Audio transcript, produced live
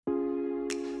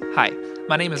Hi,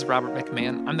 my name is Robert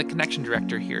McMahon. I'm the Connection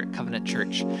Director here at Covenant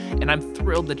Church, and I'm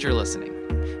thrilled that you're listening.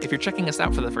 If you're checking us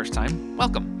out for the first time,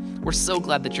 welcome. We're so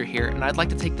glad that you're here, and I'd like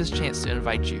to take this chance to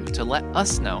invite you to let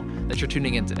us know that you're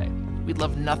tuning in today. We'd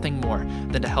love nothing more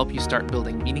than to help you start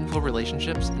building meaningful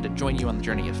relationships and to join you on the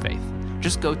journey of faith.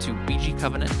 Just go to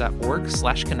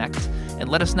bgcovenant.org/connect and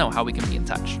let us know how we can be in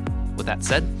touch. With that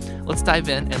said, let's dive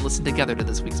in and listen together to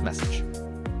this week's message.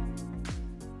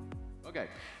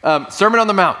 Sermon on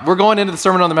the Mount. We're going into the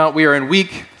Sermon on the Mount. We are in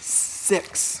week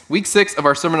six of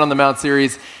our Sermon on the Mount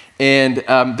series, and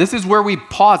this is where we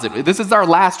pause it. This is our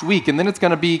last week, and then it's going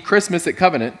to be Christmas at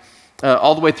Covenant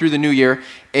all the way through the new year,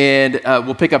 and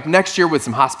we'll pick up next year with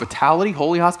some hospitality.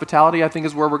 Holy hospitality, I think,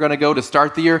 is where we're going to go to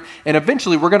start the year, and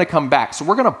eventually we're going to come back. So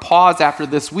we're going to pause after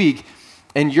this week,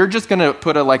 and you're just going to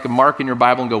put a mark in your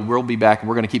Bible and go, we'll be back, and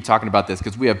we're going to keep talking about this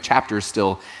because we have chapters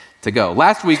still to go.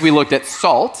 Last week we looked at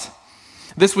salt.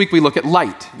 This week we look at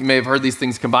light. You may have heard these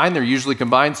things combined. They're usually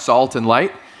combined, salt and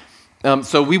light.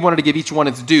 So we wanted to give each one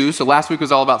its due. So last week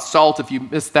was all about salt. If you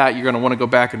missed that, you're going to want to go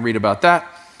back and read about that.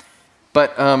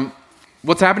 But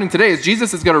what's happening today is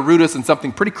Jesus is going to root us in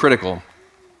something pretty critical.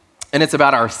 And it's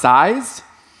about our size,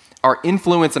 our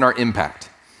influence, and our impact.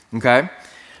 Okay?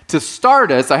 To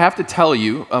start us, I have to tell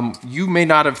you, you may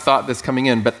not have thought this coming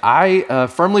in, but I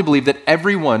firmly believe that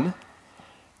everyone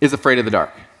is afraid of the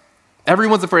dark.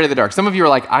 Everyone's afraid of the dark. Some of you are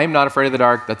like, I'm not afraid of the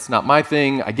dark. That's not my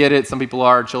thing. I get it. Some people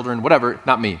are, children, whatever.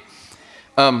 Not me.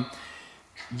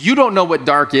 You don't know what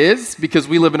dark is because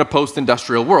we live in a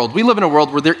post-industrial world. We live in a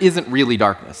world where there isn't really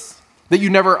darkness, that you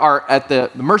never are at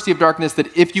the mercy of darkness,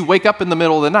 that if you wake up in the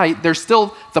middle of the night, there's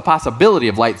still the possibility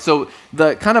of light. So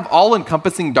the kind of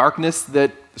all-encompassing darkness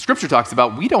that Scripture talks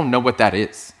about, we don't know what that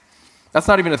is. That's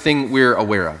not even a thing we're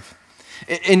aware of.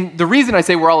 And the reason I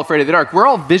say we're all afraid of the dark, we're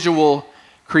all visual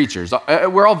creatures.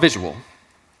 We're all visual.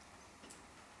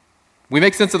 We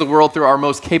make sense of the world through our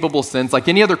most capable sense. Like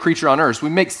any other creature on earth, we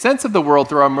make sense of the world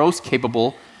through our most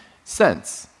capable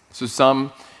sense. So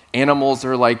some animals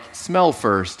are like smell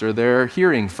first, or they're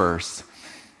hearing first.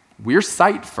 We're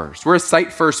sight first. We're a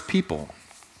sight first people.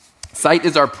 Sight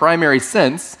is our primary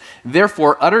sense.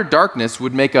 Therefore, utter darkness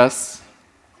would make us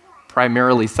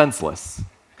primarily senseless.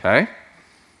 Okay?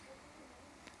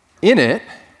 In it,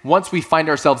 once we find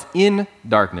ourselves in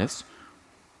darkness,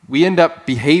 we end up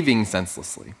behaving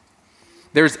senselessly.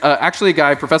 There's actually a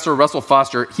guy, Professor Russell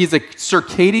Foster, he's a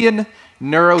circadian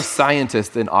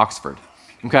neuroscientist in Oxford.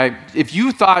 Okay? If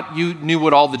you thought you knew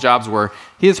what all the jobs were,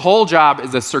 his whole job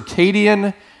is a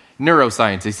circadian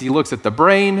neuroscientist. He looks at the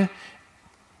brain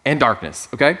and darkness.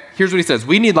 Okay? Here's what he says.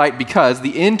 We need light because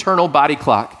the internal body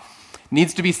clock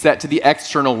needs to be set to the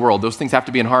external world. Those things have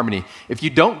to be in harmony. If you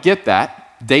don't get that,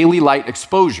 daily light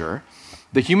exposure,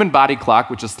 the human body clock,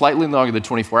 which is slightly longer than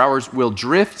 24 hours, will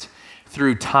drift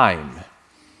through time.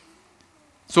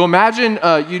 So imagine,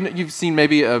 you've seen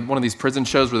maybe one of these prison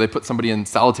shows where they put somebody in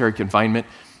solitary confinement,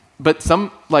 but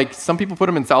some people put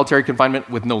them in solitary confinement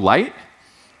with no light,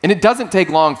 and it doesn't take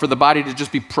long for the body to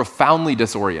just be profoundly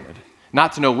disoriented,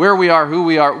 not to know where we are, who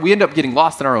we are. We end up getting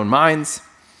lost in our own minds.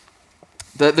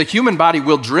 The human body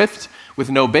will drift with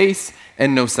no base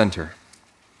and no center.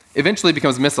 Eventually it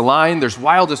becomes misaligned. There's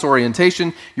wild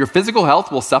disorientation. Your physical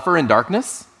health will suffer in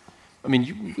darkness. I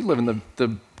mean, we live in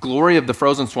the glory of the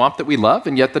frozen swamp that we love,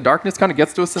 and yet the darkness kind of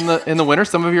gets to us in the winter.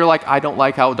 Some of you are like, I don't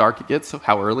like how dark it gets,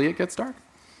 how early it gets dark.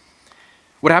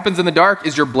 What happens in the dark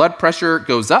is your blood pressure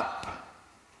goes up.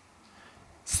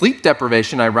 Sleep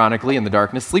deprivation, ironically, in the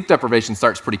darkness, sleep deprivation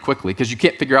starts pretty quickly because you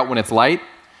can't figure out when it's light,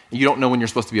 and you don't know when you're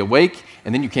supposed to be awake,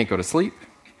 and then you can't go to sleep.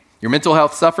 Your mental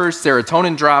health suffers,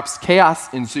 serotonin drops,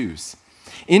 chaos ensues.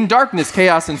 In darkness,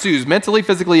 chaos ensues, mentally,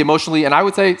 physically, emotionally, and I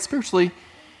would say spiritually.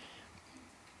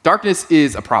 Darkness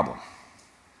is a problem.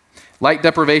 Light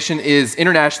deprivation is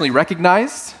internationally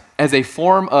recognized as a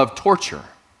form of torture.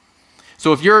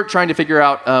 So if you're trying to figure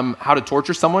out how to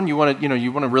torture someone, you want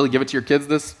to really give it to your kids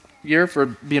this year for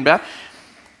being bad,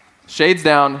 shades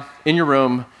down, in your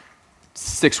room,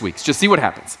 6 weeks. Just see what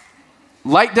happens.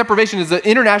 Light deprivation is an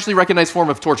internationally recognized form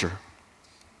of torture.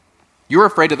 You're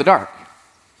afraid of the dark.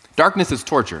 Darkness is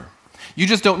torture. You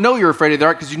just don't know you're afraid of the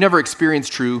dark because you never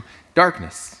experienced true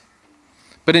darkness.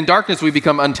 But in darkness, we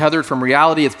become untethered from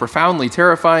reality. It's profoundly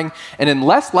terrifying. And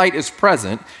unless light is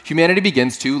present, humanity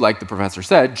begins to, like the professor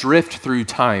said, drift through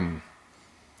time.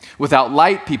 Without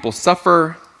light, people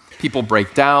suffer, people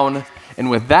break down. And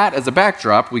with that as a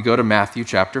backdrop, we go to Matthew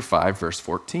chapter 5, verse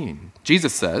 14.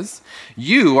 Jesus says,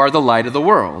 "You are the light of the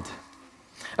world.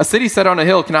 A city set on a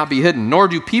hill cannot be hidden, nor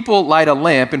do people light a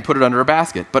lamp and put it under a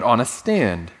basket, but on a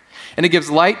stand. And it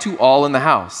gives light to all in the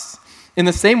house. In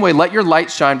the same way, let your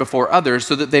light shine before others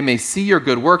so that they may see your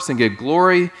good works and give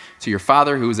glory to your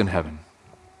Father who is in heaven.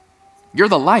 You're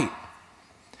the light.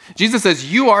 Jesus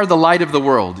says, you are the light of the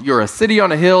world. You're a city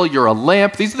on a hill. You're a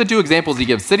lamp. These are the two examples he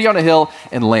gives, city on a hill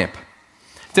and lamp.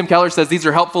 Tim Keller says these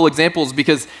are helpful examples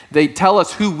because they tell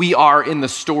us who we are in the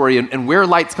story and where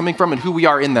light's coming from and who we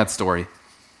are in that story.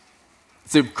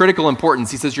 It's of critical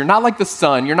importance. He says, you're not like the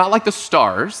sun. You're not like the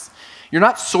stars. You're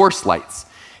not source lights.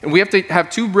 And we have to have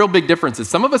two real big differences.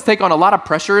 Some of us take on a lot of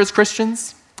pressure as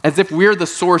Christians, as if we're the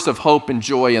source of hope and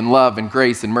joy and love and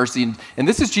grace and mercy. And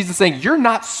this is Jesus saying, you're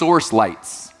not source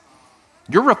lights.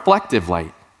 You're reflective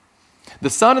light. The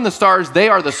sun and the stars, they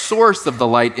are the source of the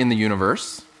light in the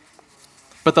universe.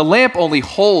 But the lamp only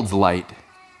holds light.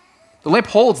 The lamp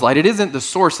holds light. It isn't the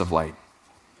source of light.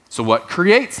 So what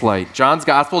creates light? John's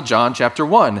Gospel, John chapter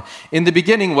 1. In the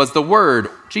beginning was the Word,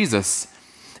 Jesus.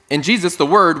 In Jesus, the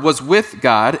Word was with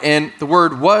God, and the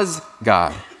Word was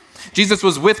God. Jesus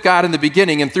was with God in the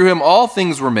beginning, and through him all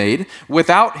things were made.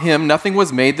 Without him, nothing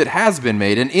was made that has been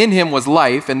made. And in him was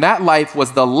life, and that life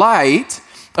was the light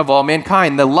of all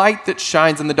mankind, the light that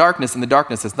shines in the darkness, and the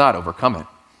darkness has not overcome it.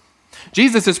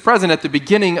 Jesus is present at the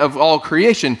beginning of all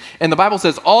creation, and the Bible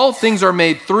says all things are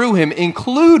made through him,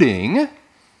 including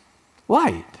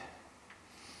light.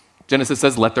 Genesis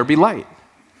says, let there be light.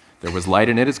 There was light,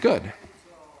 and it is good.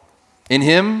 In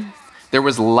him, there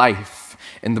was life.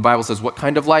 And the Bible says, what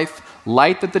kind of life?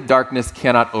 Light that the darkness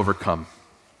cannot overcome.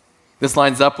 This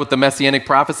lines up with the messianic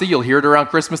prophecy. You'll hear it around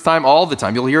Christmas time all the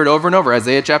time. You'll hear it over and over.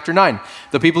 Isaiah chapter 9.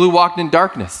 The people who walked in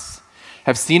darkness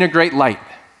have seen a great light.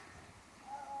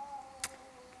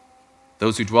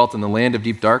 Those who dwelt in the land of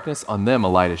deep darkness, on them a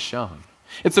light is shone.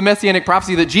 It's a messianic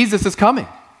prophecy that Jesus is coming.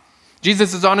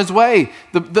 Jesus is on his way.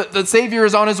 The Savior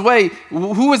is on his way.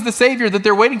 Who is the Savior that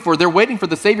they're waiting for? They're waiting for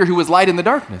the Savior who is light in the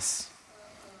darkness.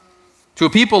 To a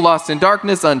people lost in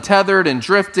darkness, untethered and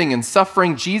drifting and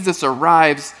suffering, Jesus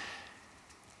arrives,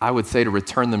 I would say, to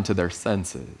return them to their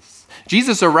senses.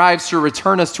 Jesus arrives to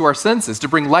return us to our senses, to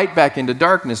bring light back into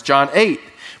darkness. John 8,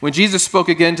 when Jesus spoke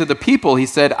again to the people, he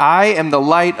said, I am the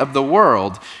light of the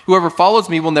world. Whoever follows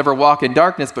me will never walk in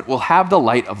darkness, but will have the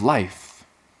light of life.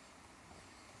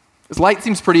 This light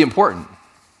seems pretty important.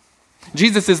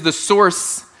 Jesus is the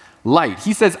source light.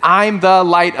 He says, I'm the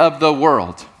light of the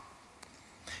world.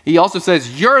 He also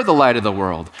says, you're the light of the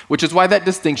world, which is why that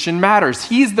distinction matters.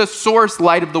 He's the source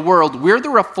light of the world. We're the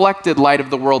reflected light of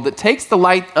the world that takes the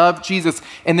light of Jesus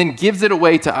and then gives it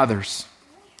away to others.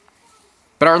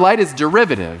 But our light is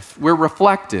derivative. We're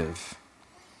reflective.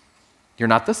 You're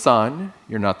not the sun.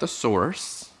 You're not the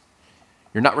source.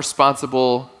 You're not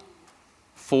responsible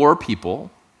for people.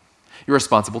 You're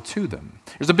responsible to them.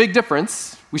 There's a big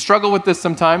difference. We struggle with this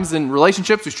sometimes in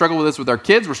relationships. We struggle with this with our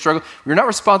kids. You're not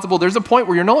responsible. There's a point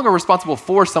where you're no longer responsible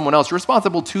for someone else. You're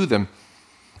responsible to them.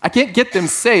 I can't get them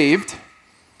saved,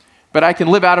 but I can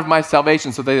live out of my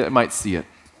salvation so they might see it.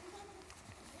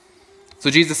 So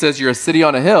Jesus says you're a city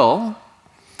on a hill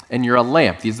and you're a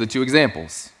lamp. These are the two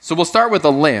examples. So we'll start with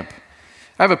a lamp.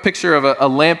 I have a picture of a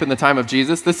lamp in the time of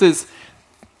Jesus. This is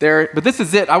there, but this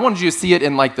is it. I wanted you to see it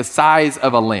in like the size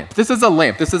of a lamp. This is a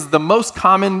lamp. This is the most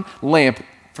common lamp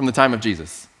from the time of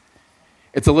Jesus.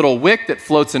 It's a little wick that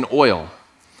floats in oil.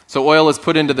 So oil is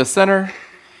put into the center,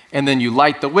 and then you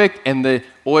light the wick, and the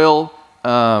oil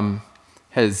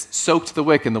has soaked the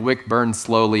wick, and the wick burns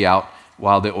slowly out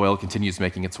while the oil continues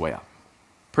making its way up.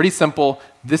 Pretty simple.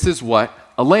 This is what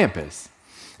a lamp is.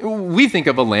 We think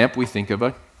of a lamp, we think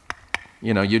of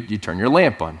you turn your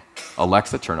lamp on.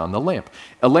 Alexa, turn on the lamp.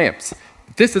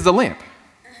 This is a lamp.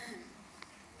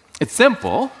 It's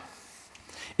simple,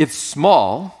 it's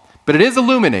small, but it is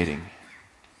illuminating.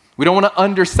 We don't want to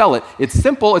undersell it. It's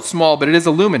simple, it's small, but it is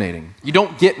illuminating. You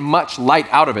don't get much light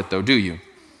out of it though, do you?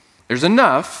 There's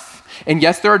enough. And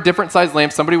yes, there are different sized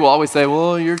lamps. Somebody will always say,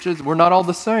 well, we're not all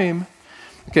the same.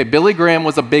 Okay, Billy Graham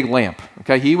was a big lamp.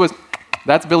 Okay,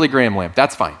 that's Billy Graham lamp.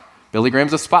 That's fine. Billy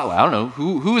Graham's a spotlight. I don't know.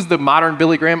 Who is the modern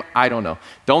Billy Graham? I don't know.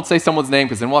 Don't say someone's name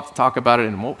because then we'll have to talk about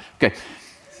it. Okay.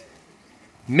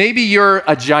 Maybe you're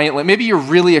a giant lamp. Maybe you're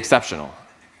really exceptional.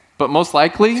 But most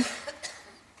likely,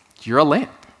 you're a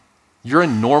lamp. You're a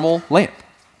normal lamp.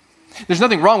 There's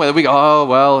nothing wrong with it. We go, oh,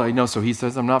 well, so he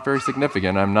says I'm not very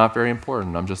significant. I'm not very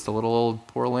important. I'm just a little old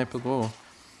poor lamp.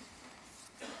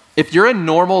 If you're a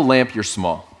normal lamp, you're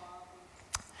small.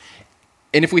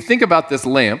 And if we think about this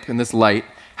lamp and this light,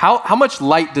 how much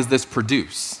light does this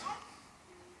produce?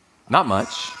 Not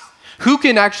much. Who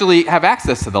can actually have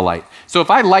access to the light? So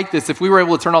if I light this, if we were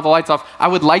able to turn all the lights off, I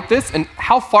would light this, and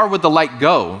how far would the light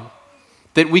go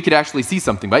that we could actually see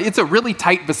something by? It's a really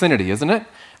tight vicinity, isn't it?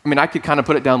 I mean, I could kind of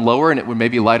put it down lower and it would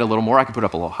maybe light a little more. I could put it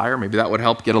up a little higher. Maybe that would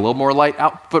help get a little more light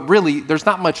out. But really, there's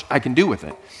not much I can do with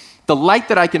it. The light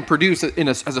that I can produce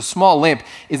as a small lamp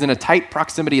is in a tight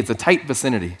proximity. It's a tight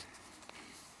vicinity.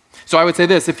 So I would say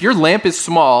this, if your lamp is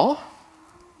small,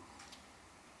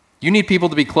 you need people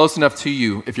to be close enough to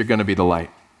you if you're going to be the light.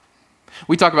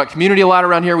 We talk about community a lot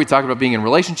around here. We talk about being in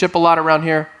relationship a lot around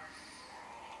here.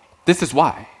 This is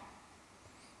why.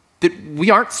 That we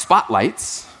aren't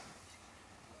spotlights.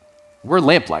 We're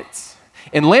lamplights.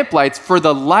 And lamplights, for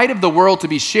the light of the world to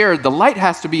be shared, the light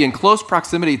has to be in close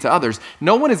proximity to others.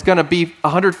 No one is going to be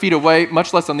 100 feet away,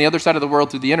 much less on the other side of the world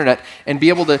through the internet, and be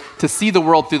able to see the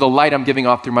world through the light I'm giving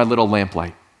off through my little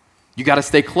lamplight. You got to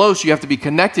stay close. You have to be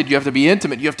connected. You have to be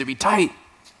intimate. You have to be tight.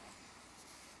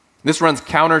 This runs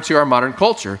counter to our modern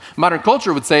culture. Modern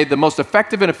culture would say the most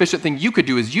effective and efficient thing you could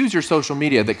do is use your social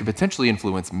media that could potentially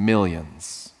influence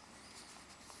millions.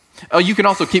 Oh, you can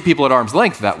also keep people at arm's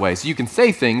length that way, so you can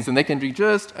say things and they can be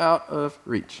just out of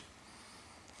reach.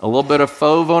 A little bit of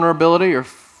faux vulnerability or,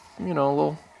 a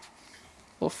little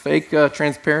fake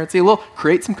transparency,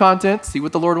 create some content, see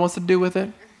what the Lord wants to do with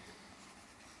it.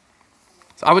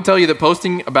 So I would tell you that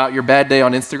posting about your bad day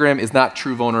on Instagram is not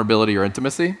true vulnerability or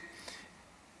intimacy.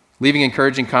 Leaving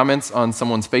encouraging comments on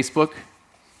someone's Facebook,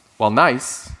 while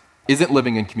nice, isn't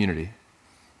living in community.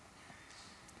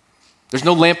 There's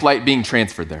no lamplight being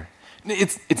transferred there.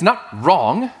 It's not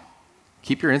wrong.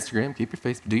 Keep your Instagram, keep your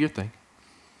Facebook, do your thing.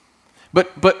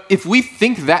 But if we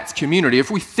think that's community, if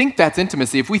we think that's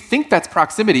intimacy, if we think that's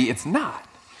proximity, it's not.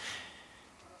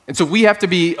 And so we have to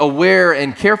be aware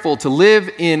and careful to live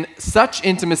in such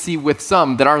intimacy with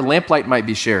some that our lamplight might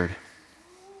be shared.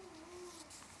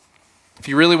 If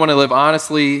you really want to live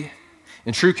honestly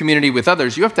in true community with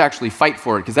others, you have to actually fight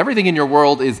for it because everything in your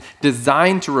world is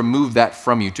designed to remove that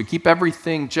from you, to keep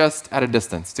everything just at a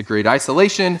distance, to create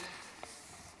isolation.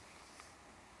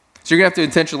 So you're going to have to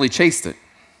intentionally chase it.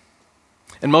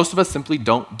 And most of us simply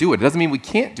don't do it. It doesn't mean we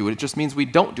can't do it. It just means we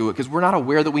don't do it because we're not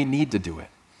aware that we need to do it.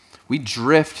 We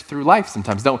drift through life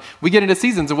sometimes, don't we? We get into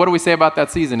seasons, and what do we say about that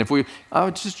season? If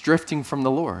it's just drifting from the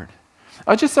Lord.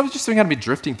 I was just going to be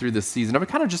drifting through this season. I've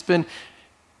kind of just been.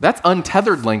 That's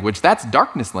untethered language. That's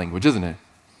darkness language, isn't it?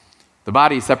 The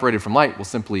body separated from light will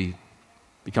simply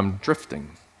become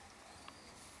drifting.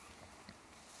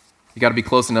 You got to be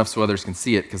close enough so others can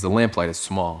see it because the lamplight is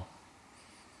small.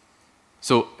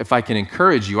 So if I can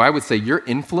encourage you, I would say your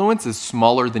influence is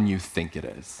smaller than you think it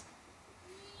is.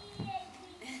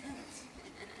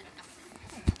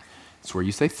 It's where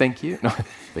you say thank you. No,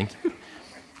 thank you.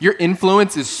 Your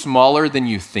influence is smaller than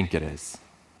you think it is.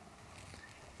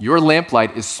 Your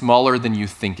lamplight is smaller than you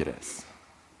think it is.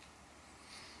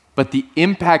 But the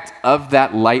impact of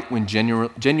that light when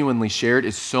genuinely shared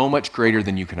is so much greater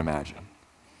than you can imagine.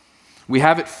 We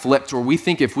have it flipped where we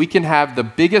think if we can have the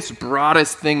biggest,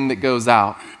 broadest thing that goes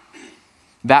out,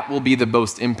 that will be the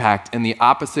most impact. And the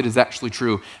opposite is actually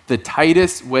true. The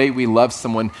tightest way we love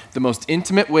someone, the most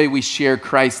intimate way we share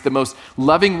Christ, the most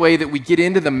loving way that we get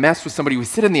into the mess with somebody, we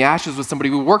sit in the ashes with somebody,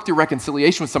 we work through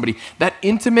reconciliation with somebody, that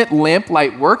intimate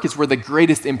lamplight work is where the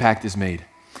greatest impact is made.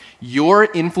 Your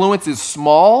influence is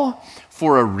small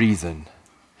for a reason.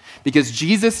 Because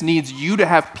Jesus needs you to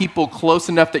have people close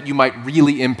enough that you might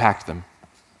really impact them.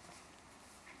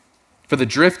 For the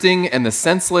drifting and the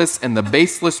senseless and the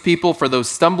baseless people, for those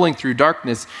stumbling through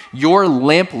darkness, your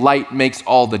lamp light makes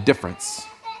all the difference.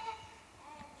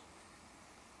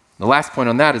 The last point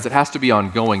on that is it has to be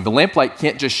ongoing. The lamplight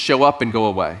can't just show up and go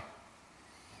away.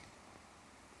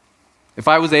 If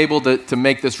I was able to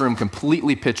make this room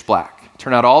completely pitch black,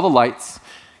 turn out all the lights,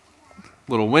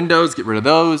 little windows, get rid of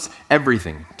those,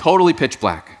 everything, totally pitch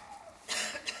black.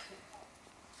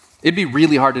 It'd be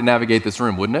really hard to navigate this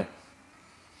room, wouldn't it?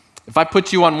 If I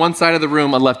put you on one side of the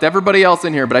room, I left everybody else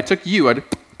in here, but I took you, I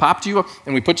popped you,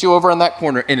 and we put you over on that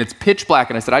corner, and it's pitch black,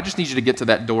 and I said, I just need you to get to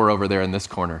that door over there in this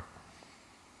corner.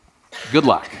 Good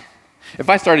luck. If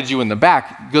I started you in the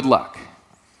back, good luck.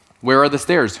 Where are the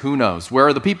stairs? Who knows? Where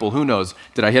are the people? Who knows?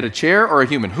 Did I hit a chair or a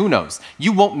human? Who knows?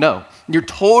 You won't know. You're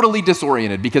totally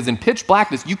disoriented because in pitch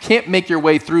blackness, you can't make your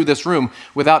way through this room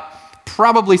without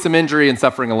probably some injury and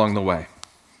suffering along the way.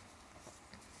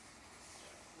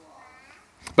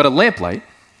 But a lamplight,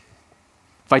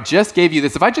 if I just gave you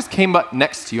this, if I just came up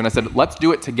next to you and I said, let's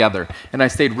do it together, and I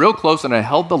stayed real close and I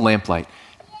held the lamplight,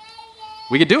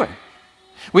 we could do it.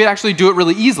 We'd actually do it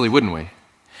really easily, wouldn't we?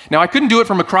 Now, I couldn't do it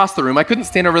from across the room. I couldn't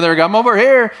stand over there and go, I'm over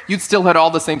here. You'd still had all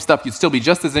the same stuff. You'd still be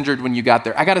just as injured when you got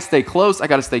there. I got to stay close. I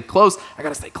got to stay close. I got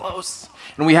to stay close.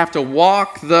 And we have to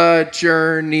walk the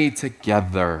journey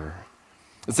together.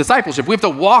 It's discipleship. We have to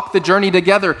walk the journey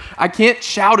together. I can't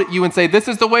shout at you and say, this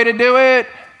is the way to do it.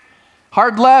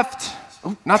 Hard left.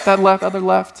 Oh, not that left, other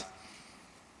left.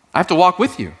 I have to walk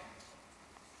with you.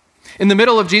 In the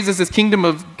middle of Jesus' kingdom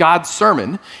of God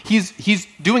sermon, he's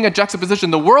doing a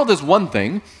juxtaposition. The world is one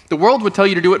thing. The world would tell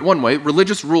you to do it one way,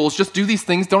 religious rules, just do these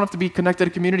things, don't have to be connected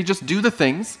to community, just do the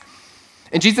things.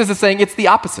 And Jesus is saying it's the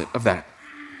opposite of that.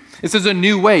 This is a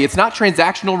new way. It's not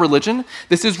transactional religion.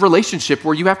 This is relationship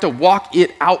where you have to walk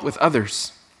it out with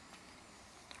others.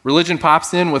 Religion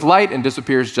pops in with light and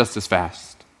disappears just as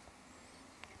fast.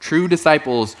 True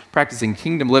disciples practicing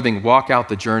kingdom living walk out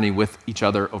the journey with each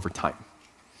other over time.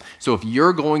 So if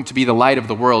you're going to be the light of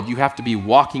the world, you have to be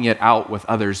walking it out with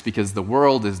others because the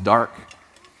world is dark.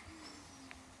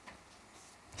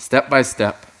 Step by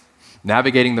step,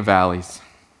 navigating the valleys,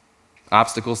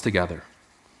 obstacles together.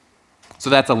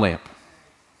 So that's a lamp.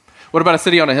 What about a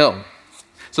city on a hill?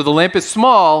 So the lamp is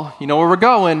small, you know where we're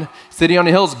going. City on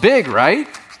a hill is big, right?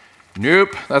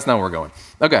 Nope, that's not where we're going.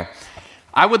 Okay,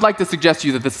 I would like to suggest to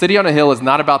you that the city on a hill is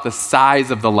not about the size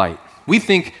of the light. We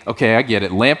think, okay, I get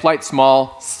it. Lamplight,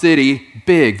 small, city,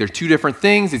 big. They're two different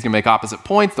things. These can make opposite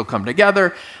points. They'll come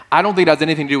together. I don't think it has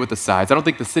anything to do with the size. I don't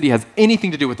think the city has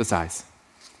anything to do with the size.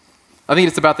 I think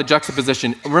it's about the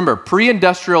juxtaposition. Remember,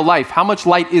 pre-industrial life, how much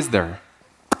light is there?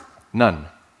 None.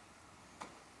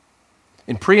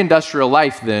 In pre-industrial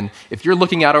life, then, if you're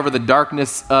looking out over the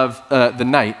darkness of the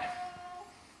night,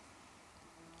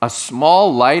 a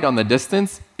small light on the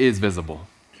distance is visible.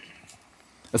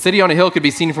 A city on a hill could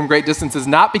be seen from great distances,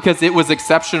 not because it was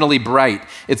exceptionally bright.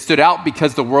 It stood out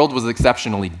because the world was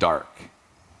exceptionally dark.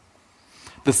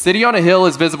 The city on a hill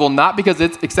is visible not because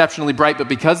it's exceptionally bright, but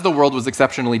because the world was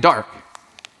exceptionally dark.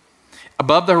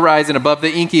 Above the horizon, above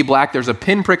the inky black, there's a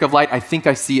pinprick of light. I think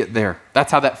I see it there.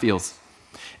 That's how that feels.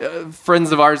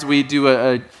 Friends of ours, we do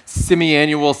a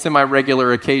semi-annual,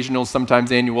 semi-regular, occasional,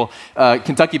 sometimes annual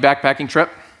Kentucky backpacking trip.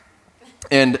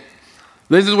 And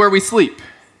this is where we sleep.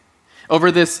 Over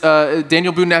this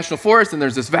Daniel Boone National Forest, and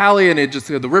there's this valley, and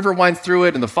the river winds through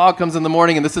it, and the fog comes in the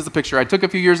morning, and this is a picture I took a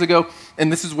few years ago,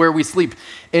 and this is where we sleep.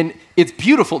 And it's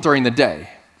beautiful during the day.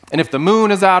 And if the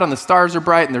moon is out and the stars are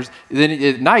bright, and then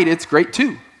at night, it's great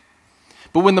too.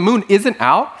 But when the moon isn't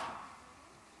out,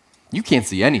 you can't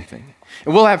see anything.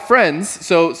 And we'll have friends,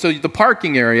 so the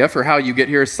parking area for how you get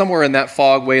here is somewhere in that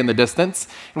fog way in the distance,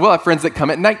 and we'll have friends that come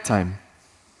at nighttime.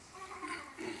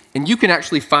 And you can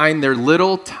actually find their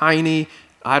little tiny,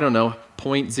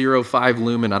 0.05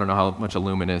 lumen. I don't know how much a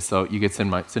lumen is, so you could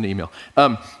send an email.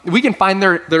 We can find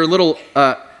their little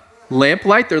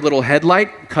lamplight, their little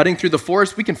headlight cutting through the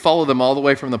forest. We can follow them all the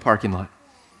way from the parking lot.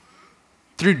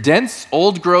 Through dense,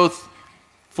 old-growth,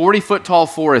 40-foot tall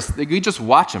forest, we just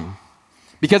watch them.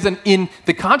 Because in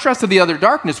the contrast to the other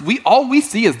darkness, all we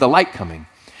see is the light coming.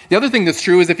 The other thing that's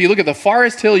true is if you look at the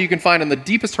farthest hill you can find on the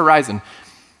deepest horizon,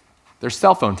 there's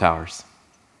cell phone towers.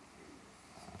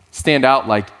 Stand out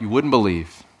like you wouldn't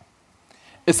believe.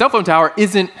 A cell phone tower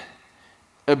isn't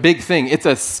a big thing. It's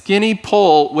a skinny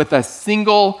pole with a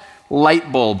single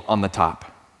light bulb on the top.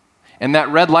 And that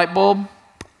red light bulb,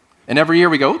 and every year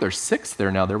we go, there's 6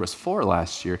 there now. There was 4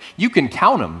 last year. You can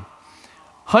count them.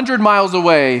 100 miles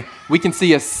away, we can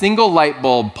see a single light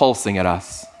bulb pulsing at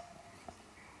us.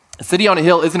 A city on a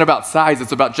hill isn't about size,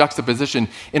 it's about juxtaposition.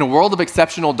 In a world of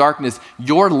exceptional darkness,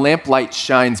 your lamplight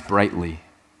shines brightly.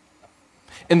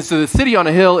 And so the city on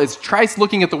a hill is Christ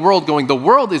looking at the world going, the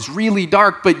world is really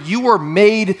dark, but you were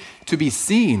made to be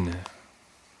seen.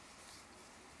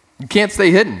 You can't stay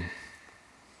hidden.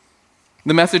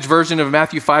 The Message version of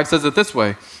Matthew 5 says it this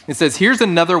way. It says, here's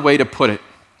another way to put it.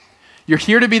 You're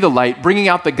here to be the light, bringing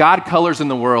out the God colors in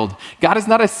the world. God is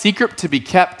not a secret to be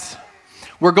kept.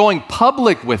 We're going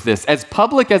public with this, as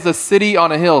public as a city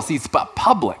on a hill. See, it's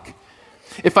public.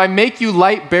 If I make you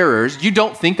light bearers, you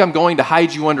don't think I'm going to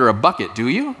hide you under a bucket, do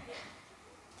you?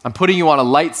 I'm putting you on a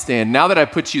light stand. Now that I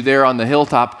put you there on the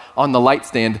hilltop, on the light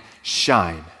stand,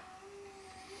 shine.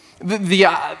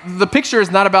 The picture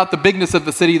is not about the bigness of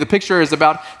the city. The picture is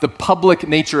about the public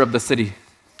nature of the city.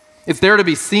 It's there to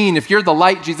be seen. If you're the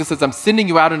light, Jesus says, I'm sending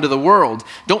you out into the world.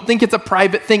 Don't think it's a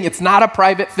private thing. It's not a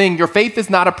private thing. Your faith is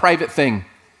not a private thing.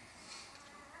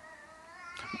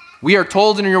 We are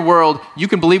told in your world, you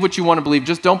can believe what you want to believe.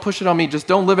 Just don't push it on me. Just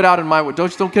don't live it out in my way.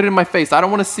 Just don't get it in my face. I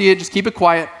don't want to see it. Just keep it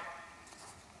quiet.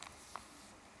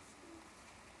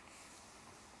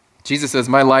 Jesus says,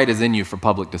 my light is in you for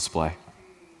public display.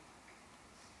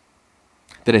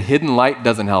 That a hidden light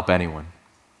doesn't help anyone.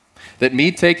 That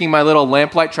me taking my little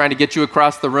lamplight trying to get you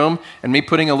across the room and me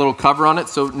putting a little cover on it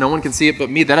so no one can see it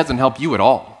but me, that doesn't help you at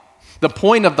all. The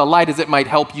point of the light is it might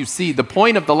help you see. The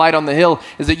point of the light on the hill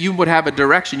is that you would have a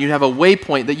direction. You'd have a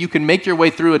waypoint that you can make your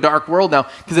way through a dark world now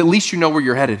because at least you know where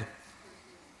you're headed.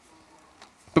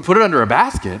 but put it under a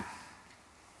basket.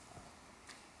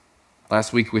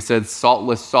 Last week we said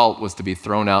saltless salt was to be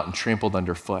thrown out and trampled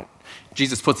underfoot.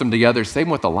 Jesus puts them together, same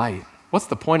with the light. What's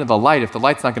the point of the light if the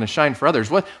light's not going to shine for others?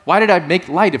 Why did I make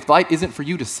light if light isn't for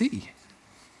you to see?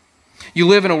 You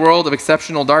live in a world of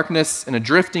exceptional darkness, in a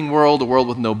drifting world, a world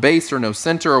with no base or no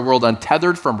center, a world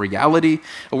untethered from reality,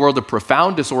 a world of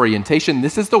profound disorientation.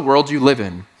 This is the world you live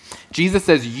in. Jesus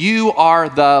says, you are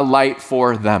the light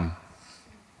for them.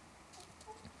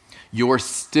 You're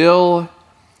still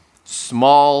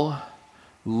small,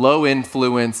 low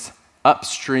influence,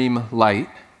 upstream light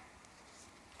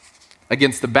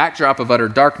against the backdrop of utter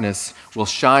darkness will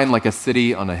shine like a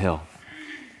city on a hill.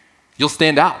 You'll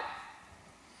stand out.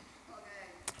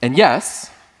 And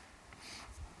yes,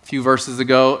 a few verses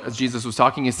ago, as Jesus was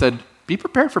talking, he said, be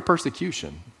prepared for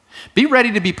persecution. Be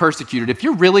ready to be persecuted. If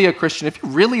you're really a Christian, if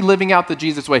you're really living out the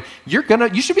Jesus way, you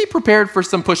should be prepared for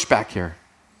some pushback here.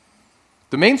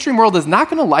 The mainstream world is not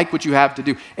going to like what you have to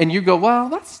do. And you go,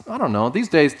 well, I don't know. These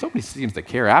days, nobody seems to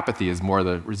care. Apathy is more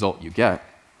the result you get.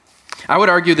 I would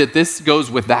argue that this goes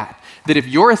with that. That if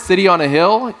you're a city on a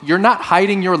hill, you're not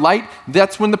hiding your light,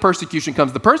 that's when the persecution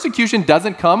comes. The persecution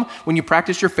doesn't come when you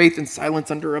practice your faith in silence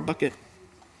under a bucket.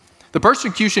 The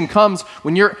persecution comes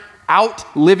when you're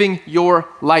out living your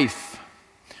life.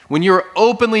 When you're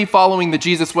openly following the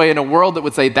Jesus way in a world that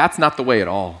would say, that's not the way at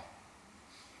all.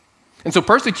 And so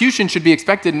persecution should be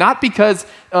expected not because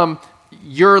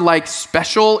you're like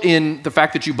special in the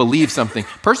fact that you believe something.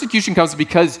 Persecution comes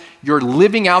because you're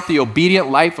living out the obedient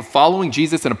life of following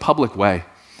Jesus in a public way,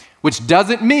 which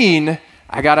doesn't mean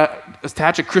I got to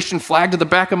attach a Christian flag to the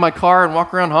back of my car and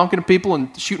walk around honking at people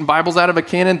and shooting Bibles out of a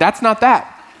cannon. That's not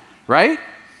that, right?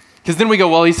 Because then we go,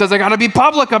 well, he says I got to be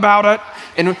public about it.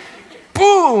 And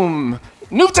boom,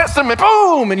 New Testament,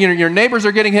 boom, and your neighbors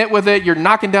are getting hit with it. You're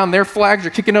knocking down their flags.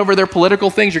 You're kicking over their political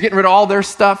things. You're getting rid of all their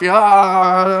stuff.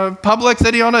 Public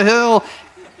city on a hill.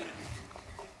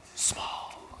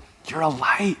 Small. You're a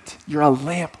light. You're a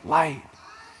lamp light.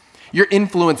 Your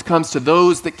influence comes to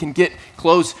those that can get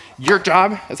close. Your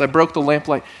job, as I broke the lamp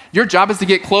light, your job is to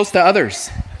get close to others.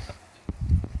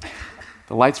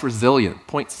 The light's resilient.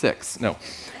 0.6. No.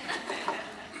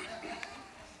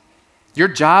 Your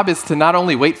job is to not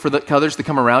only wait for others to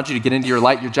come around you to get into your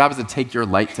light, your job is to take your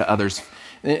light to others.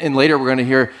 And later we're going to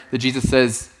hear that Jesus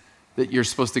says that you're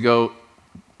supposed to go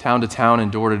town to town and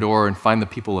door to door and find the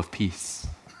people of peace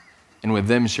and with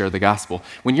them share the gospel.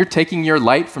 When you're taking your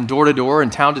light from door to door and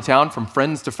town to town, from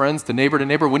friends to friends to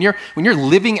neighbor, when you're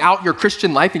living out your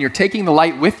Christian life and you're taking the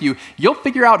light with you, you'll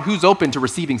figure out who's open to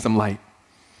receiving some light.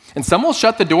 And some will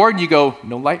shut the door and you go,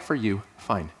 no light for you.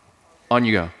 Fine. On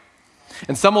you go.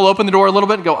 And some will open the door a little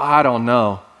bit and go, I don't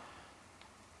know.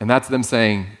 And that's them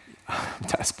saying, I'm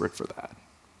desperate for that.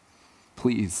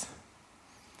 Please.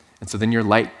 And so then your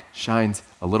light shines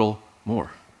a little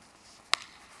more.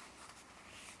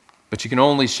 But you can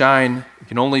only shine, you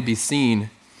can only be seen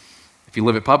if you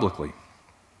live it publicly.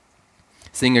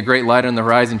 Seeing a great light on the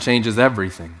horizon changes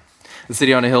everything. The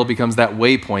city on a hill becomes that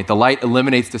waypoint. The light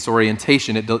eliminates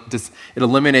disorientation. It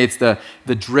eliminates the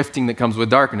drifting that comes with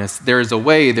darkness. There is a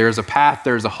way, there is a path,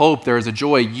 there is a hope, there is a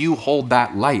joy. You hold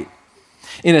that light.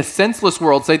 In a senseless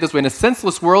world, say it this way, in a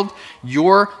senseless world,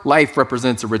 your life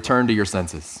represents a return to your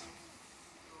senses.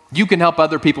 You can help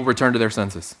other people return to their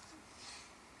senses.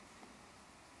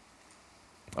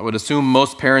 I would assume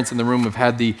most parents in the room have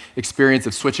had the experience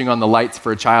of switching on the lights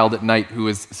for a child at night who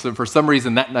is, for some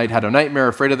reason that night, had a nightmare,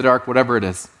 afraid of the dark, whatever it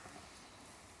is.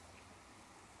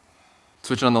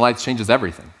 Switching on the lights changes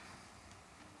everything.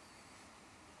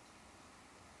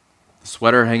 The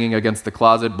sweater hanging against the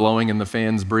closet, blowing in the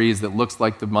fan's breeze that looks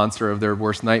like the monster of their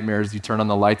worst nightmares. You turn on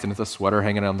the lights and it's a sweater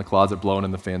hanging out in the closet, blowing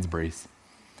in the fan's breeze.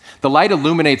 The light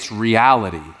illuminates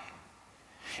reality.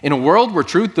 In a world where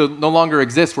truth no longer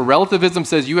exists, where relativism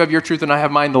says you have your truth and I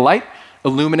have mine, the light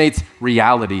illuminates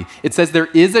reality. It says there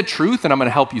is a truth and I'm going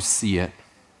to help you see it.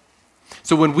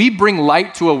 So when we bring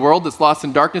light to a world that's lost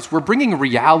in darkness, we're bringing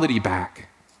reality back.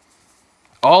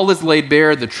 All is laid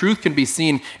bare, the truth can be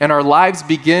seen, and our lives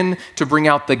begin to bring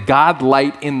out the God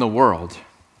light in the world.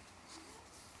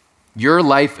 Your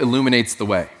life illuminates the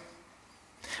way.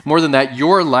 More than that,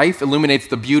 your life illuminates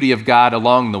the beauty of God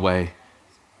along the way.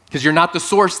 Because you're not the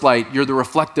source light, you're the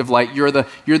reflective light. You're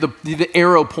the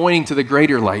arrow pointing to the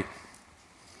greater light.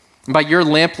 And by your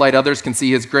lamplight, others can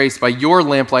see his grace. By your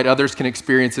lamplight, others can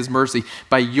experience his mercy.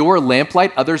 By your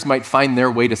lamplight, others might find their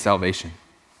way to salvation.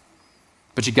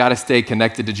 But you got to stay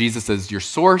connected to Jesus as your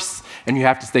source, and you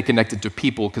have to stay connected to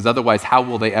people, because otherwise, how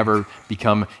will they ever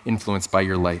become influenced by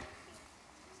your light?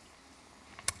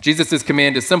 Jesus'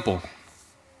 command is simple.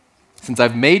 Since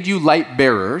I've made you light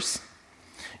bearers,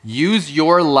 Use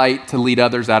your light to lead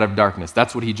others out of darkness.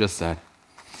 That's what he just said.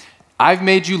 I've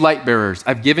made you light bearers.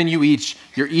 I've given you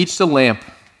you're each a lamp.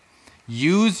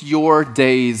 Use your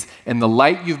days and the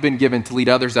light you've been given to lead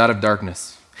others out of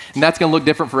darkness. And that's going to look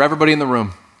different for everybody in the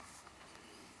room.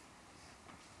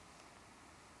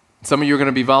 Some of you are going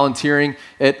to be volunteering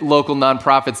at local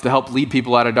nonprofits to help lead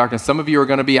people out of darkness. Some of you are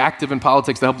going to be active in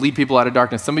politics to help lead people out of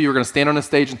darkness. Some of you are going to stand on a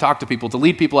stage and talk to people to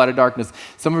lead people out of darkness.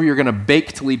 Some of you are going to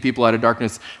bake to lead people out of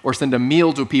darkness, or send a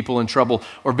meal to people in trouble,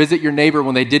 or visit your neighbor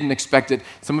when they didn't expect it.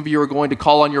 Some of you are going to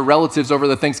call on your relatives over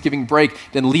the Thanksgiving break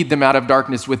and lead them out of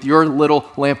darkness with your little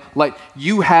lamp light.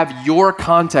 You have your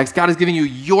context. God is giving you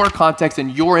your context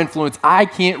and your influence. I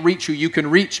can't reach who you can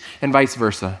reach, and vice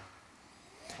versa.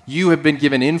 You have been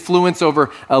given influence over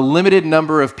a limited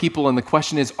number of people, and the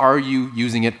question is, are you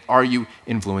using it? Are you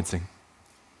influencing?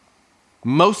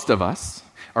 Most of us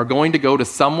are going to go to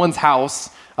someone's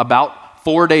house about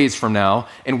 4 days from now,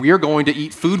 and we are going to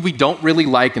eat food we don't really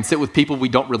like and sit with people we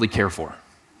don't really care for.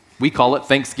 We call it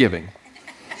Thanksgiving.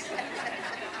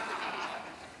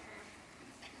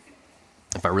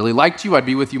 If I really liked you, I'd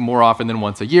be with you more often than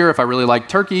once a year. If I really liked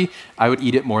turkey, I would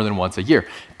eat it more than once a year.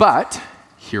 But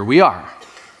here we are.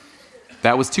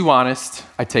 That was too honest.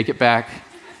 I take it back.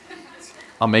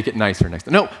 I'll make it nicer next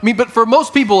time. No, but for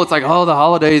most people, it's like, oh, the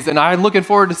holidays, and I'm looking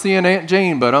forward to seeing Aunt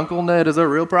Jane, but Uncle Ned is a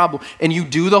real problem. And you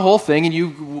do the whole thing,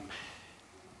 and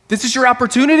this is your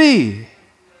opportunity.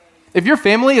 If your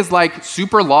family is like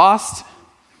super lost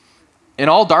in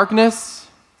all darkness,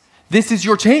 this is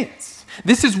your chance.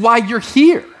 This is why you're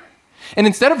here. And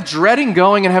instead of dreading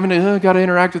going and having to, got to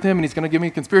interact with him, and he's going to give me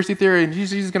a conspiracy theory, and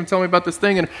he's going to tell me about this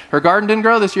thing, and her garden didn't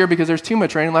grow this year because there's too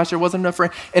much rain, and last year wasn't enough rain,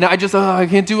 and I just, I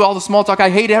can't do all the small talk. I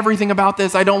hate everything about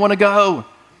this. I don't want to go.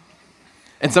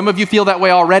 And some of you feel that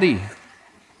way already.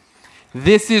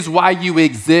 This is why you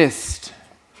exist,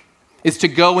 is to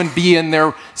go and be in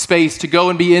their space, to go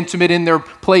and be intimate in their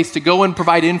place, to go and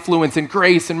provide influence and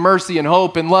grace and mercy and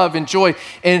hope and love and joy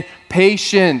and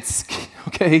patience,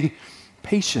 okay?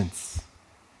 Patience.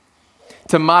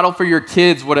 To model for your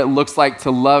kids what it looks like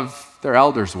to love their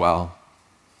elders well.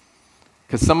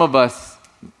 Because some of us,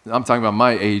 I'm talking about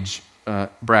my age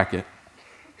bracket,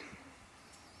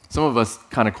 some of us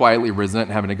kind of quietly resent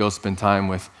having to go spend time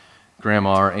with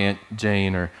grandma or Aunt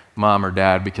Jane or mom or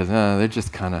dad because they're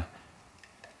just kind of,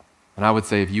 and I would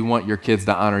say if you want your kids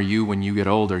to honor you when you get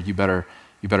older, you better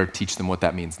teach them what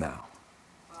that means now.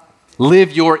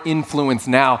 Live your influence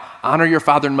now. Honor your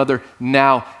father and mother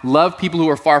now. Love people who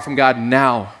are far from God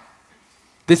now.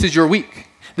 This is your week.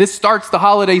 This starts the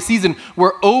holiday season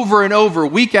where over and over,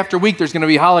 week after week, there's going to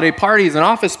be holiday parties and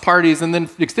office parties and then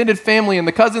extended family and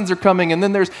the cousins are coming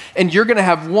and you're going to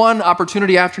have one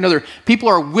opportunity after another. People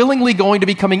are willingly going to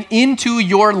be coming into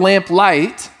your lamp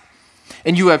light.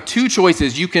 And you have two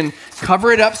choices. You can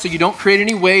cover it up so you don't create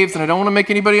any waves, and I don't want to make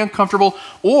anybody uncomfortable,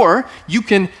 or you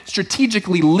can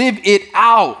strategically live it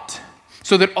out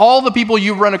so that all the people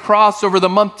you run across over the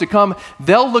month to come,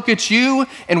 they'll look at you,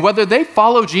 and whether they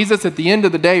follow Jesus at the end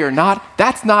of the day or not,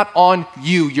 that's not on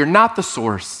you. You're not the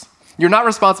source. You're not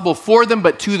responsible for them,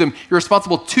 but to them. You're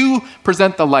responsible to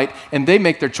present the light, and they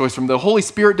make their choice from there. The Holy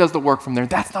Spirit does the work from there.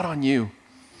 That's not on you.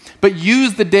 But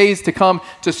use the days to come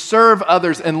to serve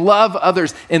others and love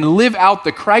others and live out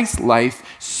the Christ life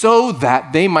so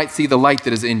that they might see the light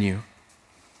that is in you.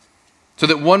 So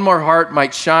that one more heart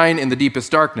might shine in the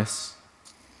deepest darkness.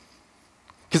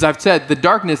 Because I've said the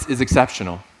darkness is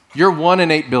exceptional. You're 1 in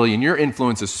 8 billion. Your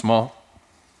influence is small.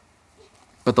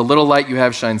 But the little light you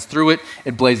have shines through it.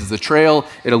 It blazes a trail.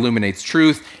 It illuminates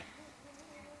truth.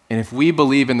 And if we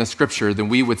believe in the scripture, then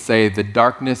we would say the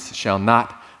darkness shall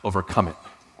not overcome it.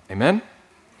 Amen?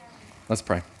 Let's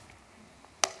pray.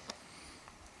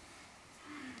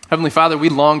 Heavenly Father, we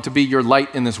long to be your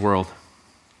light in this world.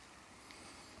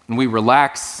 And we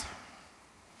relax,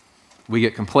 we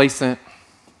get complacent,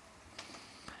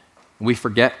 we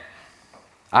forget.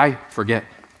 I forget.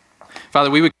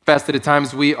 Father, we would confess that at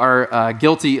times we are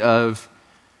guilty of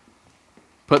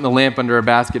putting the lamp under a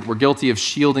basket. We're guilty of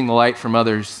shielding the light from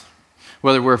others,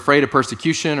 whether we're afraid of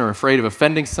persecution or afraid of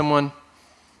offending someone,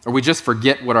 or we just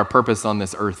forget what our purpose on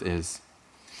this earth is.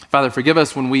 Father, forgive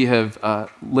us when we have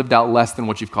lived out less than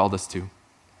what you've called us to.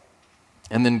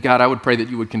 And then, God, I would pray that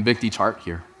you would convict each heart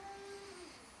here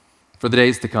for the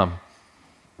days to come,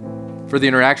 for the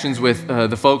interactions with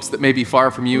the folks that may be far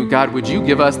from you. God, would you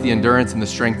give us the endurance and the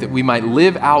strength that we might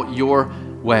live out your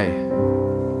way,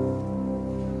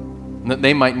 and that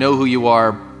they might know who you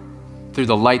are through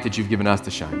the light that you've given us to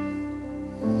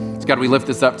shine. So God, we lift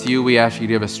this up to you. We ask you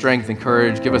to give us strength and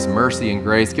courage, give us mercy and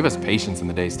grace, give us patience in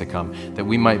the days to come, that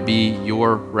we might be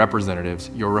your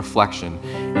representatives, your reflection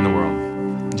in the world.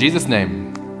 In Jesus'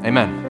 name, amen.